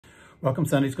Welcome,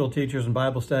 Sunday school teachers and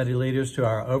Bible study leaders, to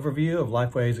our overview of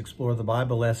Lifeway's Explore the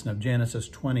Bible lesson of Genesis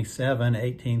 27,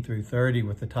 18 through 30,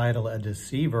 with the title, A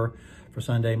Deceiver, for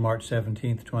Sunday, March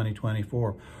 17th,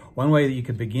 2024. One way that you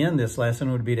could begin this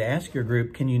lesson would be to ask your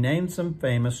group, can you name some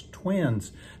famous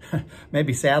twins?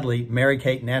 Maybe sadly, Mary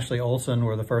Kate and Ashley Olsen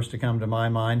were the first to come to my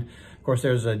mind. Of course,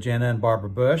 there's Jenna and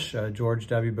Barbara Bush, George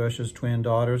W. Bush's twin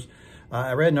daughters.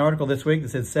 I read an article this week that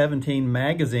said 17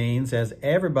 magazines, as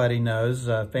everybody knows,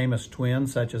 famous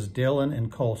twins such as Dylan and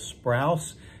Cole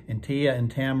Sprouse and Tia and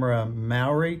Tamara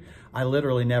Mowry. I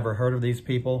literally never heard of these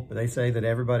people, but they say that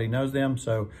everybody knows them,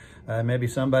 so maybe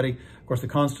somebody. Of course, the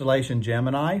constellation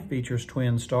Gemini features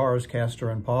twin stars, Castor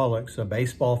and Pollux. A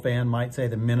baseball fan might say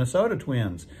the Minnesota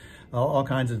Twins. All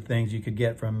kinds of things you could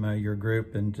get from your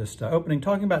group, and just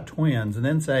talking about twins, and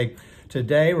then say,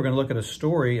 today we're going to look at a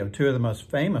story of two of the most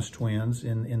famous twins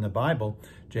in the Bible,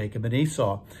 Jacob and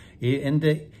Esau.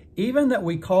 And even that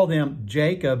we call them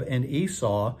Jacob and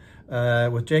Esau,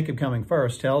 with Jacob coming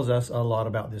first, tells us a lot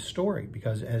about this story,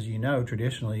 because as you know,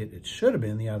 traditionally it should have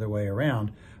been the other way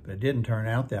around, but it didn't turn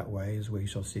out that way, as we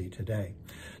shall see today.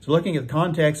 So looking at the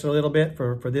context a little bit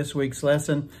for this week's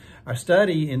lesson, our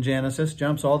study in Genesis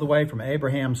jumps all the way from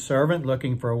Abraham's servant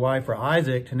looking for a wife for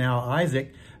Isaac to now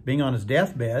Isaac being on his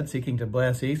deathbed, seeking to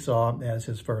bless Esau as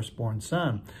his firstborn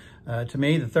son. To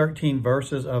me, the 13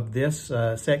 verses of this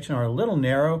section are a little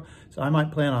narrow, so I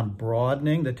might plan on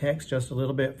broadening the text just a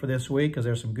little bit for this week, because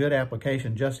there's some good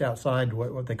application just outside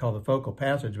what they call the focal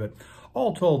passage. But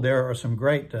all told, there are some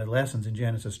great lessons in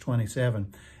Genesis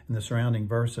 27 and the surrounding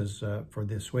verses for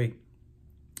this week.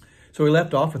 So we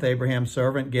left off with Abraham's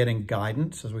servant getting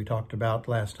guidance, as we talked about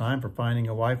last time, for finding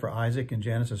a wife for Isaac in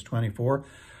Genesis 24.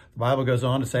 The Bible goes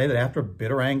on to say that after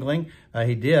bitter angling,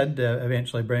 he did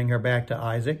eventually bring her back to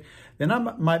Isaac. Then I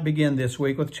might begin this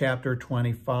week with chapter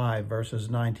 25, verses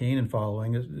 19 and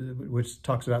following, which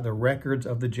talks about the records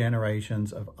of the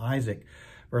generations of Isaac.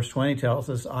 Verse 20 tells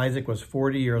us Isaac was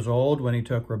 40 years old when he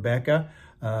took Rebekah,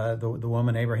 the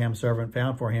woman Abraham's servant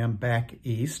found for him, back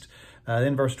east.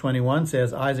 Then verse 21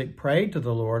 says, Isaac prayed to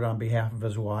the Lord on behalf of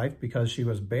his wife because she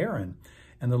was barren.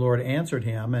 And the Lord answered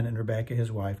him, and Rebekah,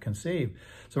 his wife, conceived.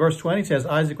 So verse 20 says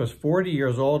Isaac was 40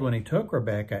 years old when he took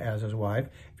Rebekah as his wife.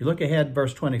 If you look ahead,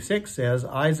 verse 26 says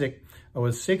Isaac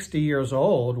was 60 years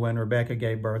old when Rebekah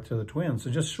gave birth to the twins. So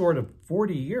just short of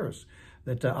 40 years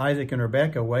that Isaac and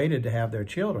Rebekah waited to have their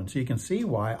children. So you can see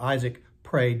why Isaac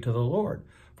prayed to the Lord.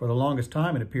 For the longest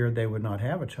time, it appeared they would not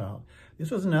have a child.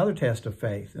 This was another test of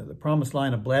faith. The promised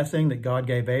line of blessing that God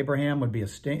gave Abraham would be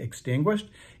extinguished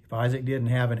if Isaac didn't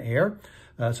have an heir.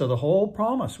 So the whole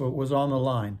promise was on the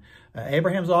line.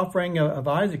 Abraham's offering of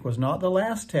Isaac was not the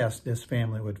last test this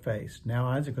family would face. Now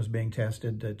Isaac was being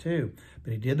tested too.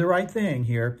 But he did the right thing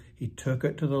here. He took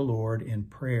it to the Lord in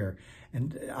prayer.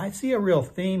 And I see a real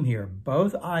theme here,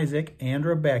 both Isaac and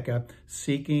Rebekah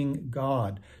seeking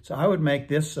God. So I would make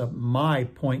this my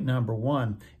point number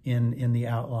one in the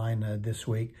outline this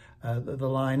week. The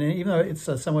line, and even though it's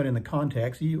somewhat in the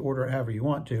context, you order it however you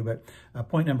want to, but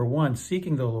point number one,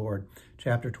 seeking the Lord,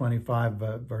 chapter 25,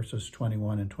 verses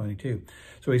 21 and 22.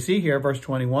 So we see here, verse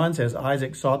 21 says,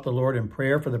 Isaac sought the Lord in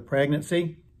prayer for the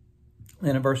pregnancy.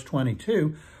 Then in verse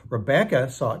 22, Rebekah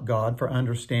sought God for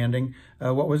understanding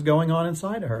what was going on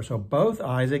inside of her. So both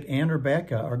Isaac and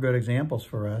Rebekah are good examples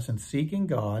for us in seeking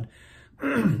God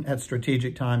at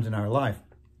strategic times in our life.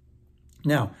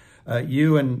 Now,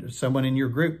 you and someone in your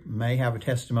group may have a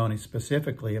testimony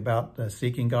specifically about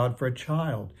seeking God for a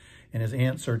child and his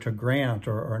answer to grant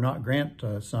or not grant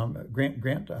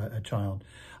a child.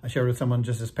 I shared with someone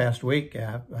just this past week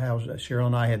how Cheryl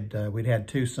and I we'd had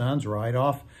two sons right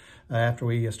off after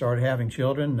we started having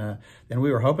children. Then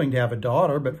we were hoping to have a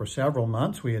daughter, but for several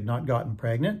months we had not gotten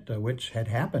pregnant, which had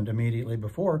happened immediately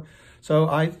before. So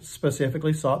I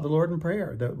specifically sought the Lord in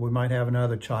prayer that we might have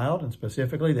another child, and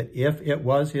specifically that if it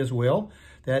was his will,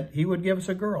 that he would give us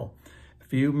a girl.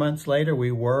 A few months later, we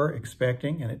were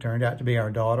expecting, and it turned out to be our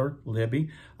daughter, Libby.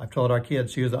 I've told our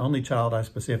kids she was the only child I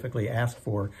specifically asked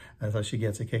for, so she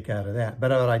gets a kick out of that.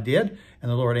 But I did,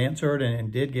 and the Lord answered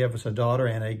and did give us a daughter,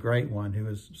 and a great one who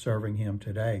is serving him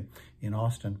today in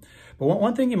Austin. But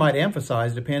one thing you might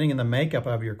emphasize, depending on the makeup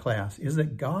of your class, is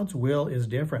that God's will is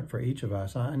different for each of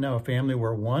us. I know a family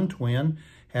where one twin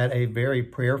had a very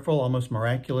prayerful, almost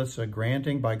miraculous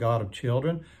granting by God of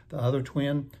children. The other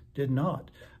twin did not.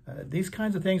 These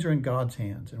kinds of things are in God's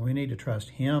hands, and we need to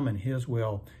trust him and his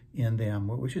will in them.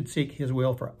 We should seek his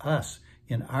will for us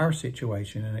in our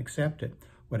situation and accept it,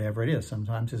 whatever it is.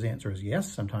 Sometimes his answer is yes,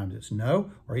 sometimes it's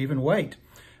no, or even wait.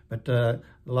 But and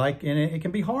it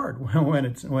can be hard when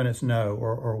it's no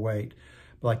or wait.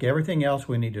 But like everything else,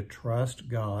 we need to trust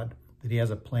God that he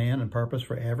has a plan and purpose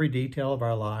for every detail of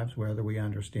our lives, whether we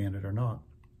understand it or not.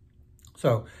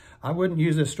 So I wouldn't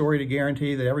use this story to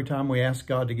guarantee that every time we ask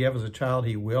God to give us a child,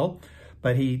 he will,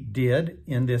 but he did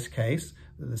in this case.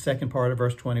 The second part of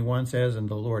verse 21 says, and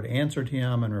the Lord answered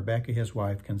him, and Rebekah, his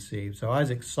wife, conceived. So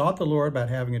Isaac sought the Lord about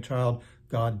having a child.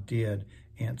 God did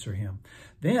answer him.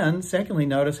 Then, secondly,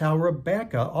 notice how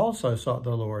Rebekah also sought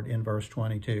the Lord in verse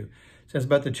 22. It says,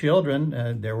 but the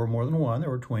children, there were more than one, there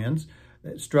were twins,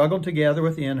 struggled together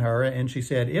within her, and she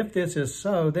said, if this is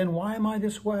so, then why am I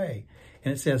this way?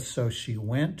 And it says, so she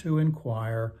went to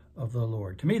inquire of the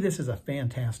Lord. To me, this is a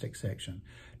fantastic section.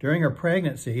 During her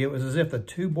pregnancy, it was as if the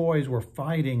two boys were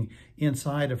fighting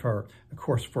inside of her, of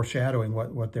course, foreshadowing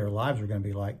what their lives were going to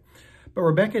be like. But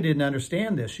Rebekah didn't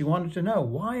understand this. She wanted to know,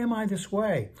 why am I this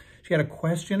way? She had a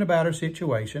question about her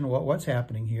situation. What's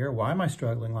happening here? Why am I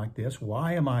struggling like this?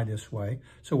 Why am I this way?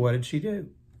 So what did she do?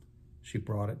 She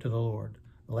brought it to the Lord.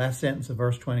 The last sentence of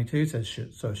verse 22 says,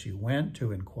 so she went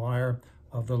to inquire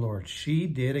of the Lord. She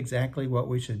did exactly what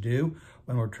we should do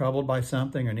when we're troubled by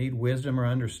something or need wisdom or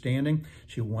understanding.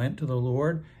 She went to the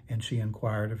Lord and she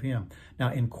inquired of him.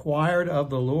 Now, inquired of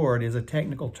the Lord is a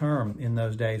technical term in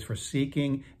those days for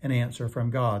seeking an answer from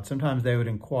God. Sometimes they would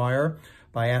inquire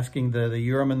by asking the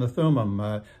Urim and the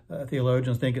Thummim.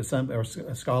 Theologians think it's or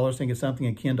scholars think it's something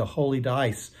akin to holy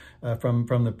dice from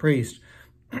the priest.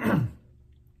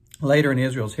 Later in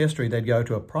Israel's history, they'd go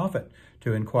to a prophet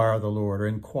to inquire of the Lord, or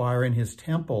inquire in his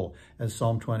temple, as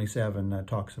Psalm 27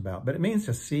 talks about. But it means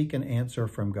to seek an answer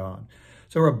from God.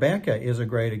 So Rebekah is a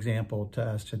great example to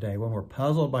us today. When we're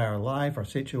puzzled by our life, our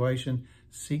situation,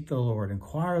 seek the Lord,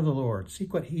 inquire of the Lord,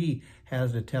 seek what he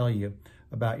has to tell you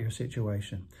about your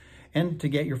situation. And to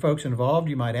get your folks involved,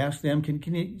 you might ask them,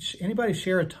 can anybody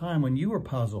share a time when you were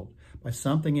puzzled by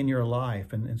something in your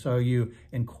life, and so you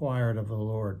inquired of the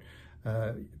Lord?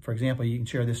 For example, you can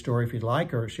share this story if you'd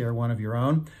like, or share one of your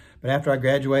own. But after I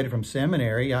graduated from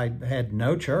seminary, I had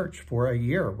no church for a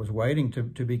year, was waiting to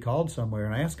be called somewhere.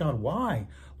 And I asked God, why?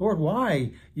 Lord,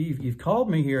 why? You've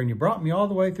called me here and you brought me all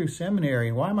the way through seminary.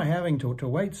 And why am I having to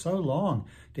wait so long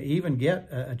to even get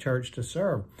a church to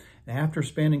serve? And after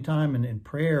spending time in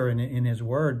prayer and in his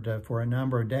word for a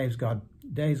number of days,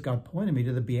 God pointed me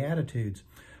to the Beatitudes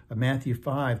of Matthew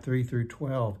 5, 3 through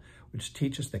 12, which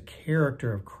teach us the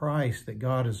character of Christ that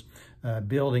God is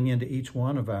building into each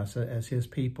one of us as his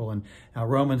people. And now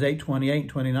Romans 8, 28 and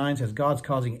 29 says, God's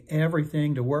causing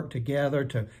everything to work together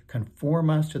to conform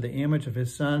us to the image of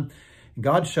his Son. And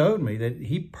God showed me that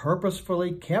he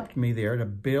purposefully kept me there to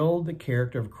build the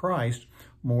character of Christ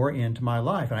more into my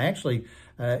life. And I actually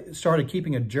started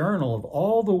keeping a journal of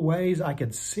all the ways I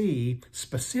could see,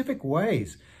 specific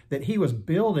ways that he was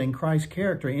building Christ's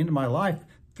character into my life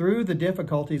through the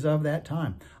difficulties of that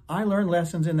time. I learned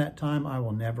lessons in that time I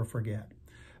will never forget.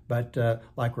 But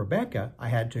like Rebekah, I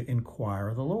had to inquire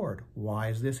of the Lord. Why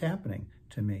is this happening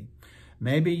to me?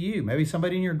 Maybe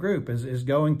somebody in your group is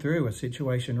going through a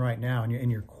situation right now,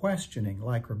 and you're questioning,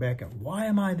 like Rebekah, why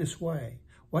am I this way?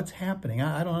 What's happening?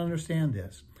 I don't understand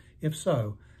this. If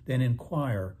so, then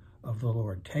inquire of the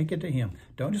Lord. Take it to him.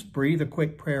 Don't just breathe a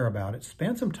quick prayer about it.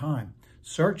 Spend some time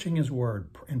searching his word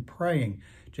and praying.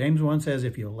 James 1 says,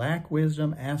 if you lack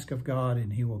wisdom, ask of God,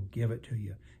 and he will give it to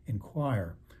you.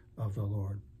 Inquire of the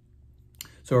Lord.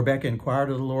 So Rebekah inquired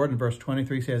of the Lord, and verse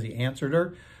 23 says he answered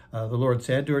her. The Lord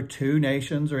said to her, 2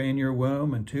 nations are in your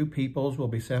womb, and 2 peoples will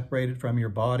be separated from your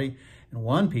body, and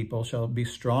one people shall be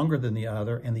stronger than the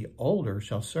other, and the older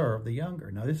shall serve the younger.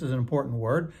 Now, this is an important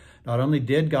word. Not only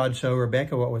did God show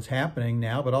Rebekah what was happening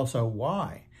now, but also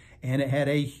why. And it had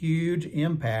a huge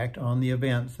impact on the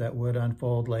events that would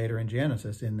unfold later in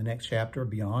Genesis, in the next chapter,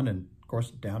 beyond, and of course,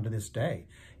 down to this day,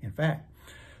 in fact.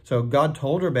 So God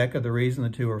told Rebekah the reason the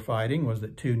 2 were fighting was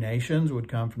that 2 nations would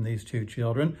come from these 2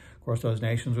 children. Of course, those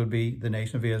nations would be the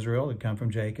nation of Israel that would come from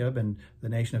Jacob, and the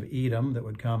nation of Edom that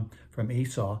would come from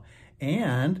Esau.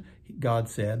 And God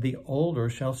said, the older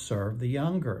shall serve the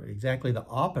younger, exactly the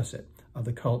opposite of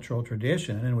the cultural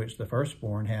tradition in which the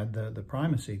firstborn had the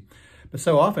primacy. But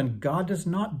so often, God does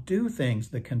not do things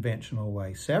the conventional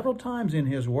way. Several times in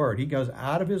his word, he goes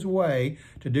out of his way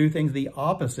to do things the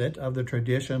opposite of the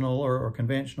traditional or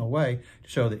conventional way to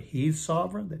show that he's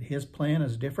sovereign, that his plan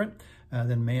is different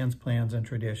than man's plans and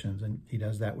traditions. And he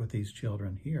does that with these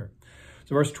children here.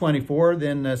 So verse 24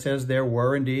 then says there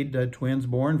were indeed twins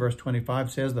born. Verse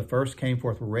 25 says the first came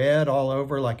forth red all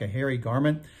over like a hairy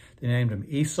garment. They named him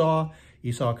Esau.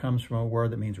 Esau comes from a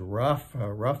word that means rough,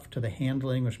 rough to the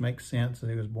handling, which makes sense that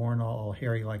he was born all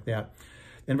hairy like that.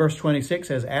 Then verse 26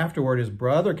 says, afterward his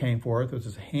brother came forth with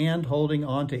his hand holding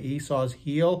on to Esau's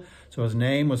heel. So his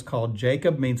name was called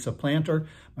Jacob, means supplanter.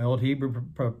 My old Hebrew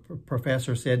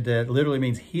professor said that it literally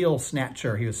means heel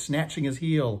snatcher. He was snatching his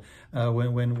heel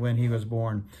when he was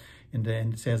born. And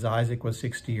then it says Isaac was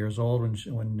 60 years old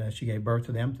when she gave birth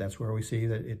to them. That's where we see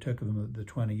that it took them the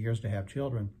 20 years to have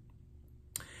children.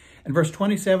 And verse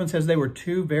 27 says they were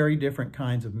two very different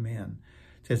kinds of men.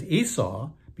 It says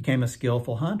Esau became a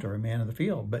skillful hunter, a man of the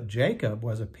field, but Jacob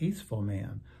was a peaceful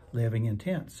man, living in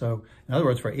tents. So in other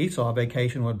words, for Esau,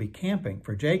 vacation would be camping.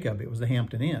 For Jacob, it was the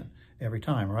Hampton Inn every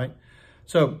time, right?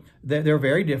 So they're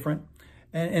very different.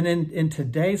 And in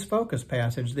today's focus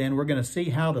passage, then we're going to see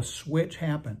how the switch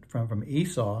happened from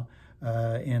Esau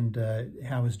and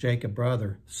how his Jacob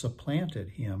brother supplanted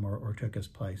him or took his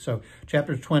place. So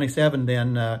chapter 27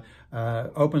 then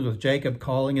opens with Jacob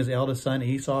calling his eldest son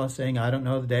Esau, saying, I don't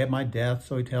know the day of my death.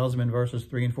 So he tells him in verses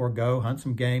 3 and 4, go hunt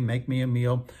some game, make me a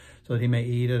meal so that he may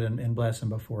eat it and bless him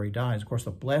before he dies. Of course,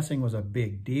 the blessing was a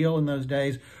big deal in those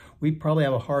days. We probably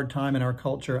have a hard time in our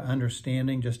culture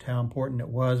understanding just how important it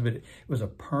was, but it was a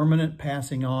permanent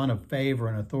passing on of favor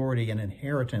and authority and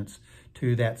inheritance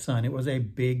to that son. It was a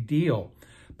big deal.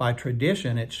 By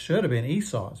tradition, it should have been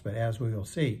Esau's, but as we will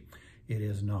see, it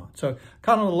is not. So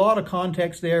kind of a lot of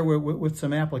context there with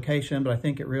some application, but I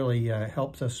think it really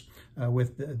helps us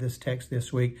with this text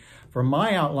this week. For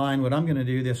my outline, what I'm going to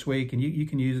do this week, and you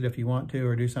can use it if you want to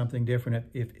or do something different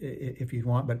if you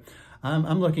want, but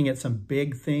I'm looking at some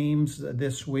big themes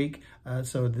this week,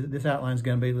 so this outline is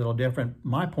going to be a little different.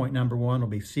 My point number 1 will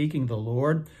be seeking the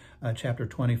Lord, chapter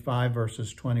 25,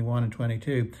 verses 21 and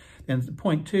 22. And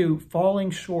point 2,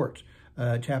 falling short,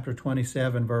 chapter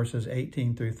 27, verses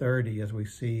 18 through 30, as we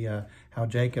see how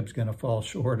Jacob's going to fall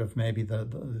short of maybe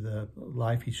the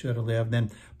life he should have lived. Then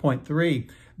point 3,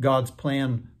 God's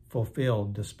plan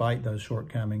fulfilled despite those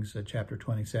shortcomings, chapter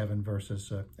 27,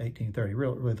 verses 18 30,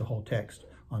 really the whole text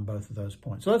on both of those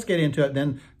points. So let's get into it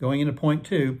then, going into point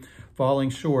 2, falling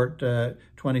short,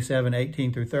 27,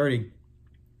 18 through 30.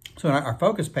 So in our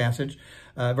focus passage,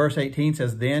 verse 18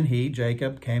 says, then he,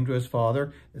 Jacob, came to his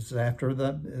father. This is after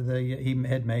he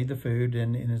had made the food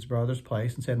in his brother's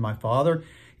place and said, my father.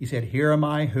 He said, here am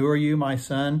I. Who are you, my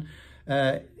son?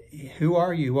 Who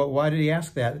are you? Why did he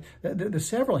ask that? There's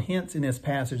several hints in this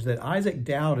passage that Isaac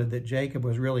doubted that Jacob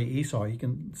was really Esau. You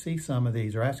can see some of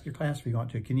these, or ask your class if you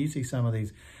want to. Can you see some of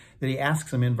these? That he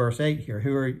asks him in verse 8 here,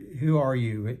 who are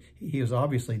you? He was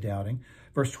obviously doubting.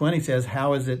 Verse 20 says,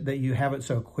 how is it that you have it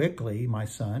so quickly, my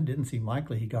son? Didn't seem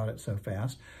likely he got it so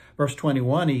fast. Verse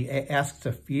 21, he asks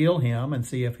to feel him and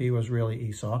see if he was really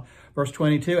Esau. Verse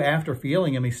 22, after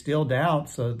feeling him, he still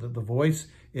doubts. So the voice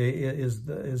is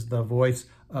the voice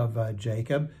of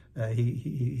Jacob.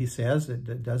 He says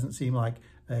it doesn't seem like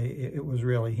it was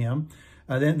really him.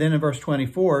 Then in verse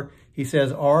 24, he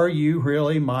says, are you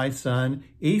really my son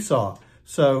Esau?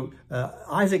 So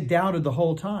Isaac doubted the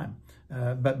whole time.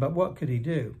 But what could he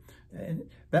do? And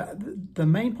the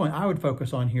main point I would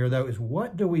focus on here, though, is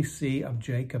what do we see of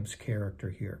Jacob's character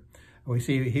here? We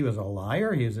see he was a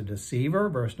liar. He was a deceiver.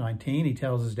 Verse 19, he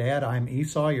tells his dad, I'm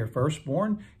Esau, your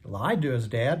firstborn. He lied to his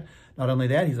dad. Not only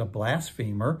that, he's a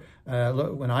blasphemer.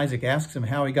 Look, when Isaac asks him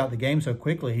how he got the game so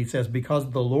quickly, he says,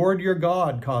 because the Lord your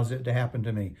God caused it to happen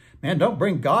to me. Man, don't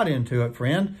bring God into it,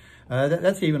 friend.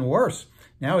 That's even worse.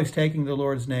 Now he's taking the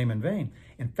Lord's name in vain.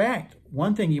 In fact,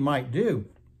 one thing you might do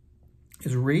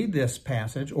is read this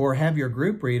passage or have your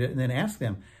group read it and then ask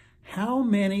them, how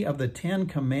many of the 10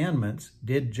 commandments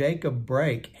did Jacob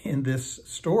break in this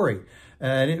story?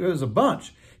 And it was a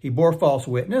bunch. He bore false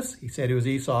witness. He said he was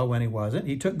Esau when he wasn't.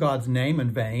 He took God's name in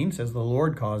vain, says the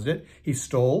Lord caused it. He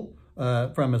stole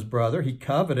from his brother. He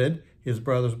coveted his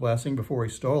brother's blessing before he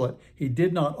stole it. He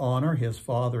did not honor his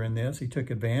father in this. He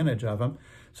took advantage of him.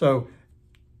 So,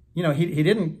 you know, he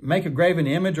didn't make a graven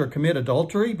image or commit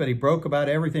adultery, but he broke about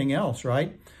everything else,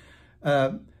 right?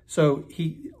 So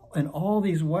in all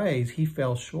these ways, he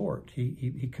fell short.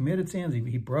 He committed sins.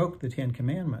 He broke the 10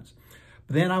 commandments.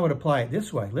 But then I would apply it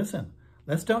this way. Listen,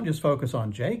 let's don't just focus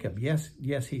on Jacob.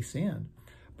 Yes, he sinned.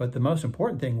 But the most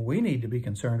important thing we need to be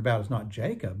concerned about is not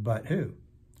Jacob, but who?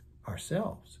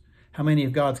 Ourselves. How many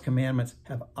of God's commandments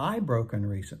have I broken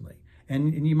recently?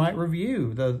 And you might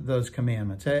review those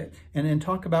commandments and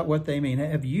talk about what they mean.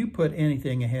 Have you put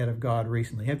anything ahead of God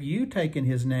recently? Have you taken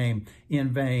his name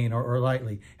in vain or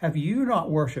lightly? Have you not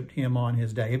worshiped him on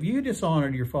his day? Have you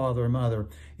dishonored your father or mother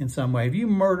in some way? Have you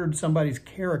murdered somebody's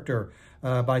character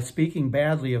by speaking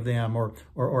badly of them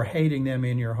or hating them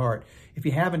in your heart. If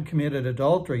you haven't committed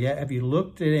adultery yet, have you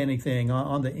looked at anything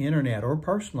on the internet or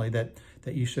personally that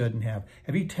you shouldn't have?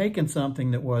 Have you taken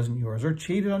something that wasn't yours, or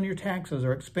cheated on your taxes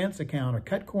or expense account, or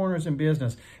cut corners in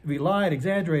business? Have you lied,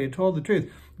 exaggerated, told the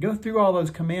truth? Go through all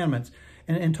those commandments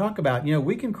and talk about,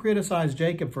 we can criticize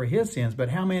Jacob for his sins, but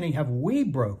how many have we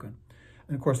broken?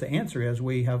 And of course, the answer is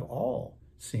we have all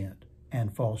sinned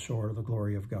and fall short of the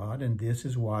glory of God, and this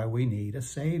is why we need a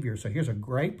Savior. So here's a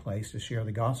great place to share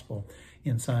the gospel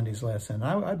in Sunday's lesson.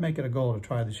 I'd make it a goal to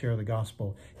try to share the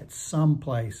gospel at some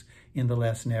place in the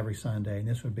lesson every Sunday, and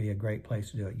this would be a great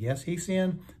place to do it. Yes, he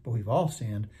sinned, but we've all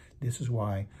sinned. This is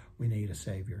why we need a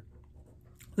Savior.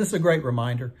 This is a great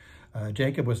reminder.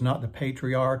 Jacob was not the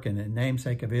patriarch and the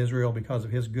namesake of Israel because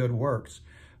of his good works.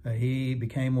 He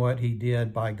became what he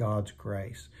did by God's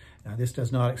grace. Now, this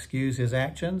does not excuse his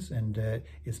actions, and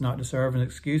it's not to serve an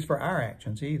excuse for our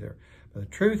actions either. But the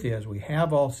truth is, we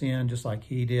have all sinned just like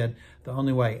he did. The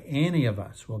only way any of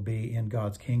us will be in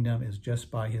God's kingdom is just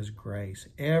by his grace.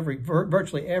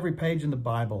 Virtually every page in the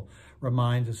Bible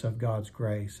reminds us of God's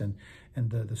grace, and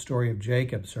the story of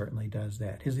Jacob certainly does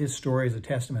that. His story is a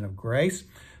testament of grace.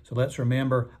 So let's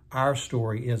remember our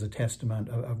story is a testament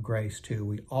of grace too.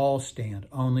 We all stand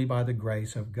only by the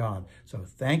grace of God. So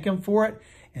thank him for it,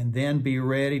 and then be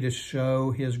ready to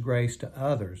show his grace to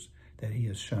others that he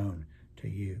has shown to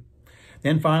you.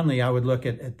 Then finally, I would look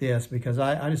at this, because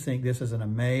I just think this is an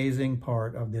amazing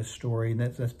part of this story. And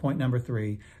that's point number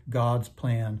 3, God's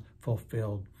plan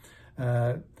fulfilled.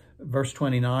 Verse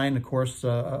 29, of course,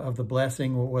 of the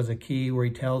blessing was a key where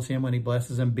he tells him when he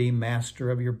blesses him, be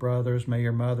master of your brothers. May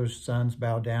your mother's sons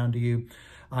bow down to you.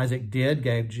 Isaac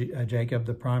gave Jacob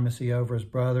the primacy over his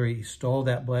brother. He stole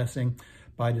that blessing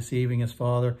by deceiving his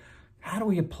father. How do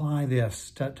we apply this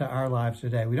to our lives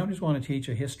today? We don't just want to teach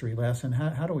a history lesson.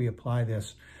 How do we apply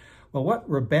this? Well, what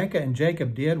Rebekah and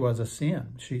Jacob did was a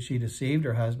sin. She deceived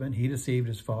her husband. He deceived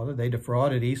his father. They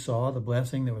defrauded Esau, the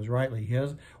blessing that was rightly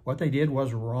his. What they did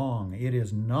was wrong. It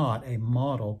is not a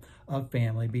model of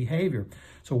family behavior.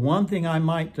 So one thing I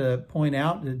might point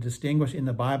out to distinguish in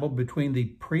the Bible between the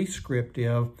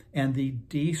prescriptive and the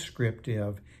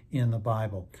descriptive in the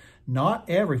Bible. Not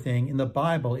everything in the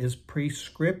Bible is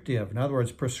prescriptive. In other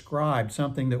words, prescribed,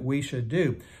 something that we should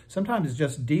do. Sometimes it's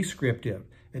just descriptive.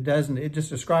 It just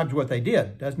describes what they did.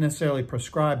 It doesn't necessarily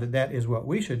prescribe that is what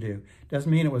we should do. It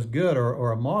doesn't mean it was good or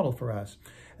a model for us.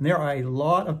 And there are a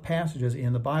lot of passages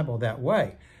in the Bible that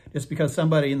way. Just because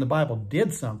somebody in the Bible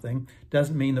did something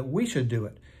doesn't mean that we should do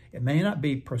it. It may not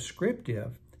be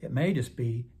prescriptive. It may just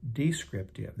be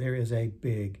descriptive. There is a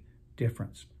big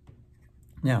difference.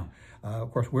 Now,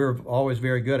 of course, we're always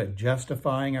very good at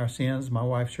justifying our sins. My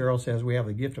wife Cheryl says we have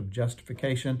the gift of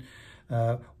justification.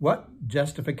 What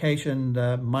justification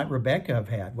might Rebekah have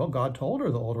had? Well, God told her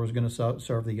the older was going to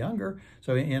serve the younger.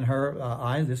 So in her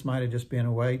eyes, this might have just been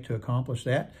a way to accomplish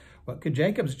that. What could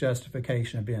Jacob's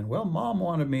justification have been? Well, Mom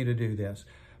wanted me to do this.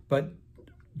 But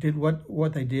did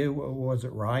what they did, was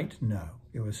it right? No,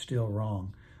 it was still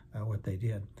wrong what they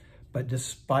did. But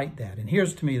despite that, and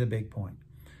here's to me the big point,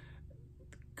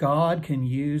 God can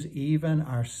use even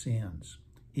our sins,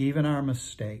 even our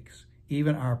mistakes,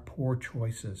 even our poor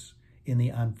choices in the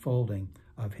unfolding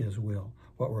of his will.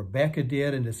 What Rebekah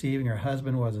did in deceiving her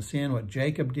husband was a sin. What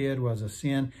Jacob did was a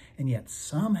sin. And yet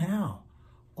somehow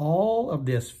all of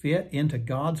this fit into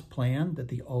God's plan that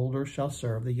the older shall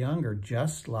serve the younger,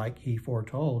 just like he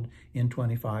foretold in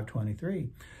 25:23.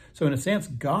 So in a sense,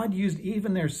 God used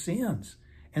even their sins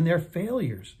and their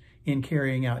failures in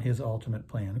carrying out his ultimate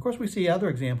plan. Of course, we see other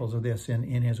examples of this in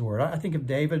his word. I think of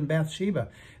David and Bathsheba.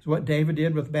 Is what David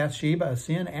did with Bathsheba a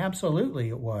sin? Absolutely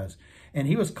it was. And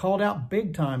he was called out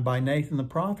big time by Nathan the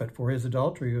prophet for his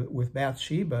adultery with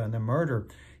Bathsheba and the murder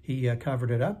he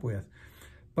covered it up with.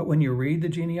 But when you read the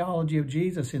genealogy of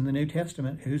Jesus in the New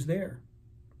Testament, who's there?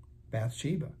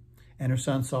 Bathsheba and her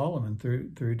son Solomon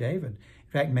through David.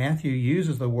 In fact, Matthew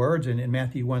uses the words in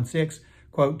Matthew 1:6,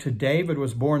 quote, to David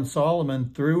was born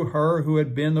Solomon through her who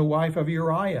had been the wife of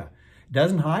Uriah.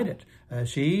 Doesn't hide it.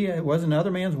 She was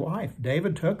another man's wife.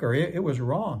 David took her. It was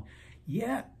wrong.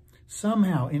 Yet,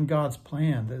 somehow in God's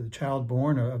plan, the child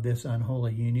born of this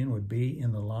unholy union would be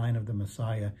in the line of the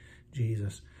Messiah,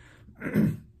 Jesus.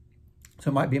 So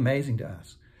it might be amazing to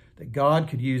us that God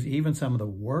could use even some of the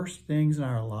worst things in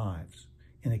our lives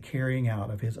in the carrying out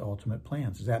of his ultimate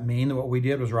plans. Does that mean that what we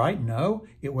did was right? No,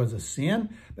 it was a sin.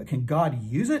 But can God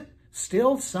use it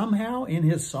still somehow in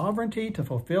his sovereignty to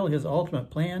fulfill his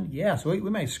ultimate plan? Yes, we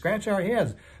may scratch our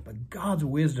heads, but God's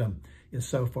wisdom is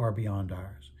so far beyond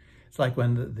ours. It's like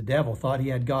when the devil thought he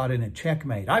had God in a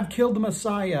checkmate. I've killed the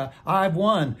Messiah. I've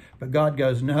won. But God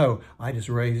goes, no, I just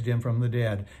raised him from the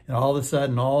dead. And all of a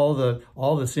sudden, all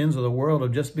the sins of the world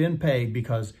have just been paid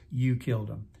because you killed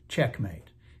him.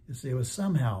 Checkmate. It was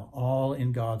somehow all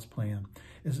in God's plan.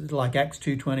 It's like Acts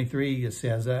 2:23, it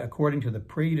says, according to the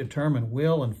predetermined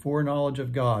will and foreknowledge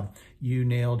of God, you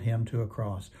nailed him to a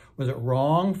cross. Was it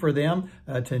wrong for them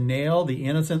to nail the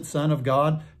innocent Son of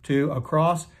God to a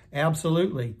cross?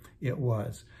 Absolutely, it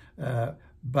was.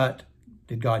 But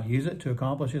did God use it to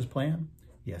accomplish his plan?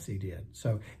 Yes, he did.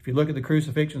 So if you look at the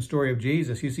crucifixion story of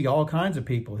Jesus, you see all kinds of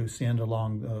people who sinned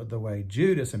along the way.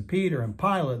 Judas and Peter and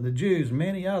Pilate and the Jews and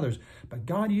many others. But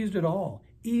God used it all,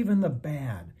 even the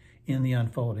bad, in the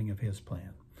unfolding of his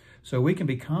plan. So we can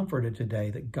be comforted today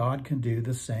that God can do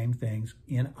the same things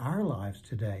in our lives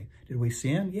today. Did we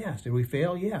sin? Yes. Did we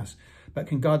fail? Yes. But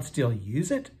can God still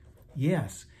use it?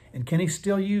 Yes. And can he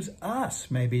still use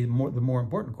us? Maybe the more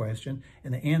important question.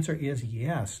 And the answer is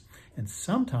yes. And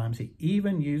sometimes he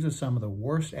even uses some of the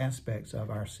worst aspects of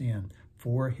our sin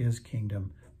for his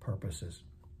kingdom purposes.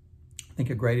 I think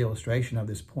a great illustration of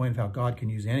this point of how God can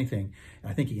use anything,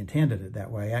 and I think he intended it that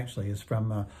way actually, is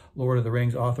from Lord of the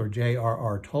Rings author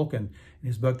J.R.R. Tolkien in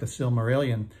his book, The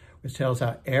Silmarillion, which tells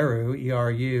how Eru,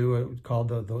 E-R-U, called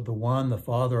the one, the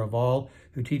father of all,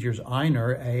 who teaches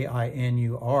Ainur,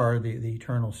 A-I-N-U-R, the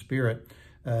eternal spirit,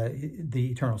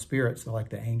 the eternal spirits, like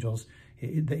the angels.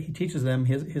 He teaches them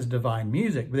his divine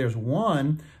music. But there's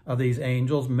one of these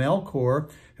angels,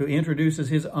 Melkor, who introduces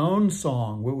his own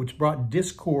song, which brought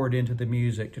discord into the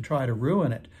music to try to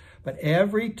ruin it. But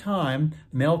every time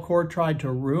Melkor tried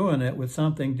to ruin it with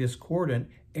something discordant,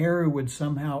 Eru would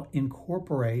somehow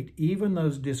incorporate even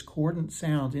those discordant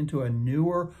sounds into a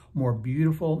newer, more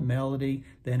beautiful melody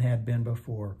than had been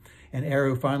before. And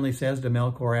Eru finally says to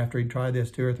Melkor, after he tried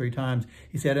this 2 or 3 times,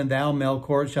 he said, and thou,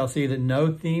 Melkor, shall see that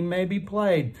no theme may be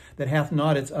played that hath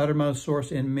not its uttermost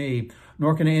source in me,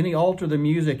 nor can any alter the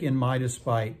music in my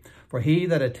despite. For he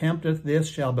that attempteth this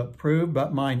shall but prove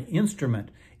but mine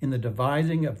instrument in the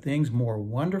devising of things more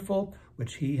wonderful,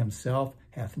 which he himself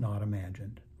hath not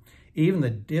imagined. Even the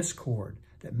discord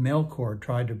that Melkor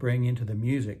tried to bring into the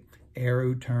music,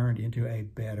 Eru turned into a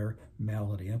better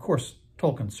melody. And of course,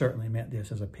 Tolkien certainly meant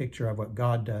this as a picture of what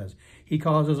God does. He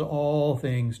causes all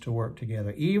things to work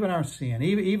together, even our sin,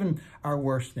 even our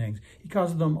worst things. He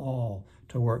causes them all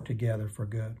to work together for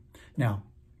good. Now,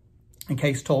 in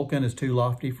case Tolkien is too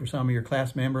lofty for some of your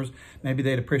class members, maybe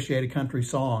they'd appreciate a country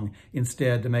song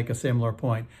instead to make a similar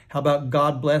point. How about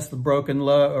God bless the broken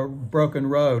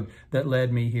road that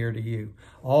led me here to you?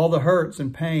 All the hurts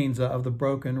and pains of the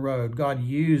broken road, God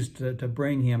used to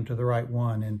bring him to the right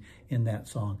one in that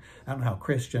song. I don't know how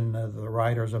Christian the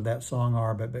writers of that song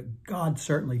are, but God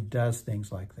certainly does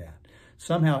things like that.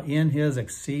 Somehow in his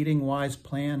exceeding wise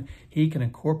plan, he can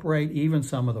incorporate even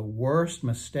some of the worst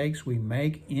mistakes we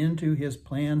make into his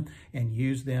plan and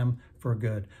use them for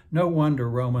good. No wonder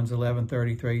Romans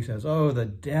 11:33 says, oh, the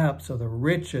depths of the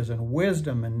riches and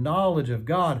wisdom and knowledge of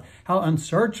God, how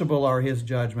unsearchable are his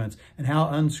judgments and how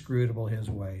unscrutable his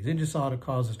ways. It just ought to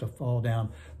cause us to fall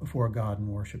down before God and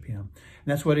worship him. And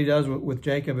that's what he does with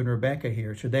Jacob and Rebekah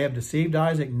here. Should they have deceived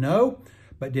Isaac? No.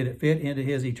 But did it fit into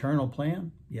his eternal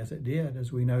plan? Yes, it did.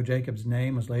 As we know, Jacob's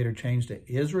name was later changed to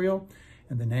Israel,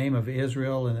 and the name of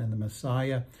Israel and the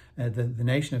Messiah, the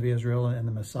nation of Israel and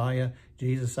the Messiah,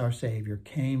 Jesus our Savior,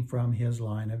 came from his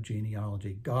line of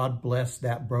genealogy. God blessed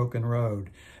that broken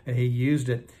road, and he used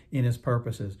it in his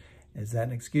purposes. Is that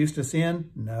an excuse to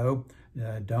sin? No,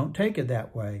 don't take it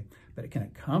that way. But can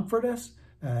it comfort us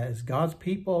as God's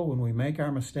people when we make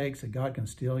our mistakes, that God can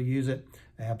still use it?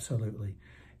 Absolutely.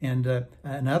 And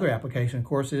another application, of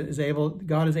course,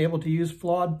 God is able to use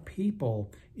flawed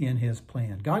people in his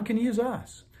plan. God can use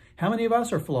us. How many of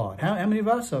us are flawed? How many of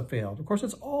us have failed? Of course,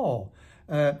 it's all.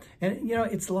 And,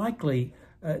 it's likely,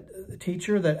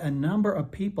 teacher, that a number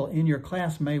of people in your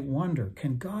class may wonder,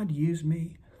 can God use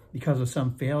me because of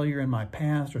some failure in my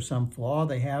past or some flaw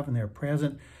they have in their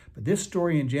present? But this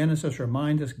story in Genesis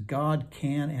reminds us God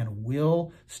can and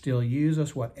will still use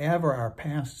us, whatever our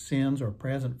past sins or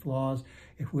present flaws,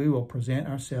 if we will present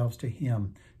ourselves to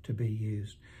him to be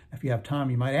used. If you have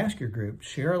time, you might ask your group,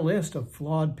 share a list of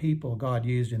flawed people God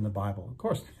used in the Bible. Of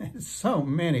course, there's so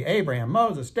many. Abraham,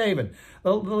 Moses, David,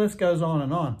 the list goes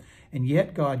on. And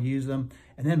yet God used them.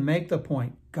 And then make the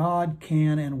point, God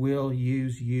can and will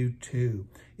use you too,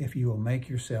 if you will make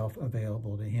yourself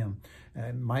available to him.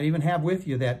 Might even have with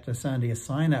you that Sunday a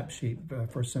sign-up sheet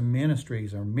for some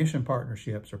ministries or mission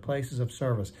partnerships or places of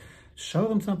service. Show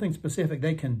them something specific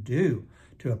they can do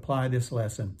to apply this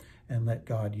lesson and let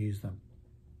God use them.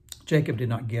 Jacob did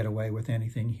not get away with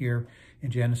anything here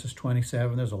in Genesis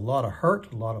 27. There's a lot of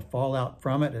hurt, a lot of fallout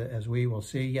from it, as we will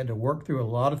see. He had to work through a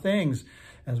lot of things,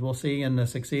 as we'll see in the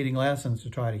succeeding lessons, to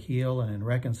try to heal and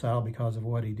reconcile because of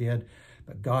what he did.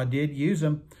 But God did use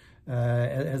him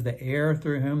as the heir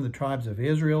through whom the tribes of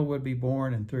Israel would be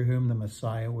born and through whom the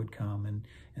Messiah would come. And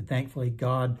thankfully,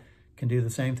 God can do the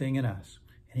same thing in us.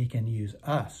 And he can use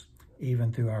us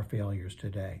even through our failures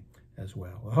today as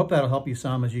well. I hope that'll help you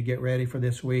some as you get ready for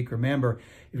this week. Remember,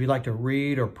 if you'd like to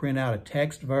read or print out a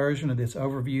text version of this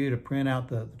overview, to print out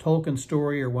the Tolkien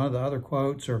story or one of the other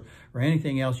quotes or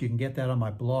anything else, you can get that on my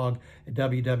blog at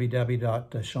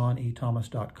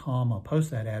www.shawnethomas.com. I'll post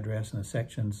that address in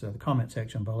the comment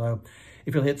section below.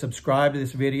 If you'll hit subscribe to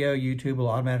this video, YouTube will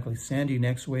automatically send you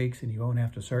next week's and you won't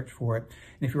have to search for it.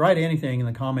 And if you write anything in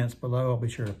the comments below, I'll be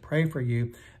sure to pray for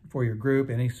you, for your group,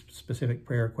 any specific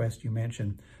prayer request you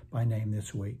mention by name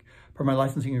this week. Per my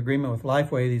licensing agreement with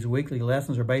Lifeway, these weekly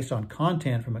lessons are based on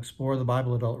content from Explore the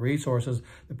Bible Adult Resources.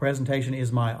 The presentation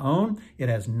is my own. It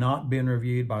has not been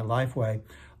reviewed by Lifeway.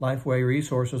 Lifeway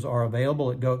resources are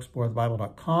available at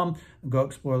goexplorethebible.com,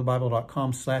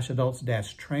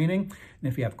 goexplorethebible.com/adults-training.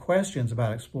 And if you have questions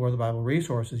about Explore the Bible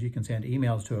resources, you can send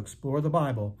emails to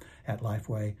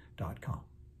explorethebible@lifeway.com.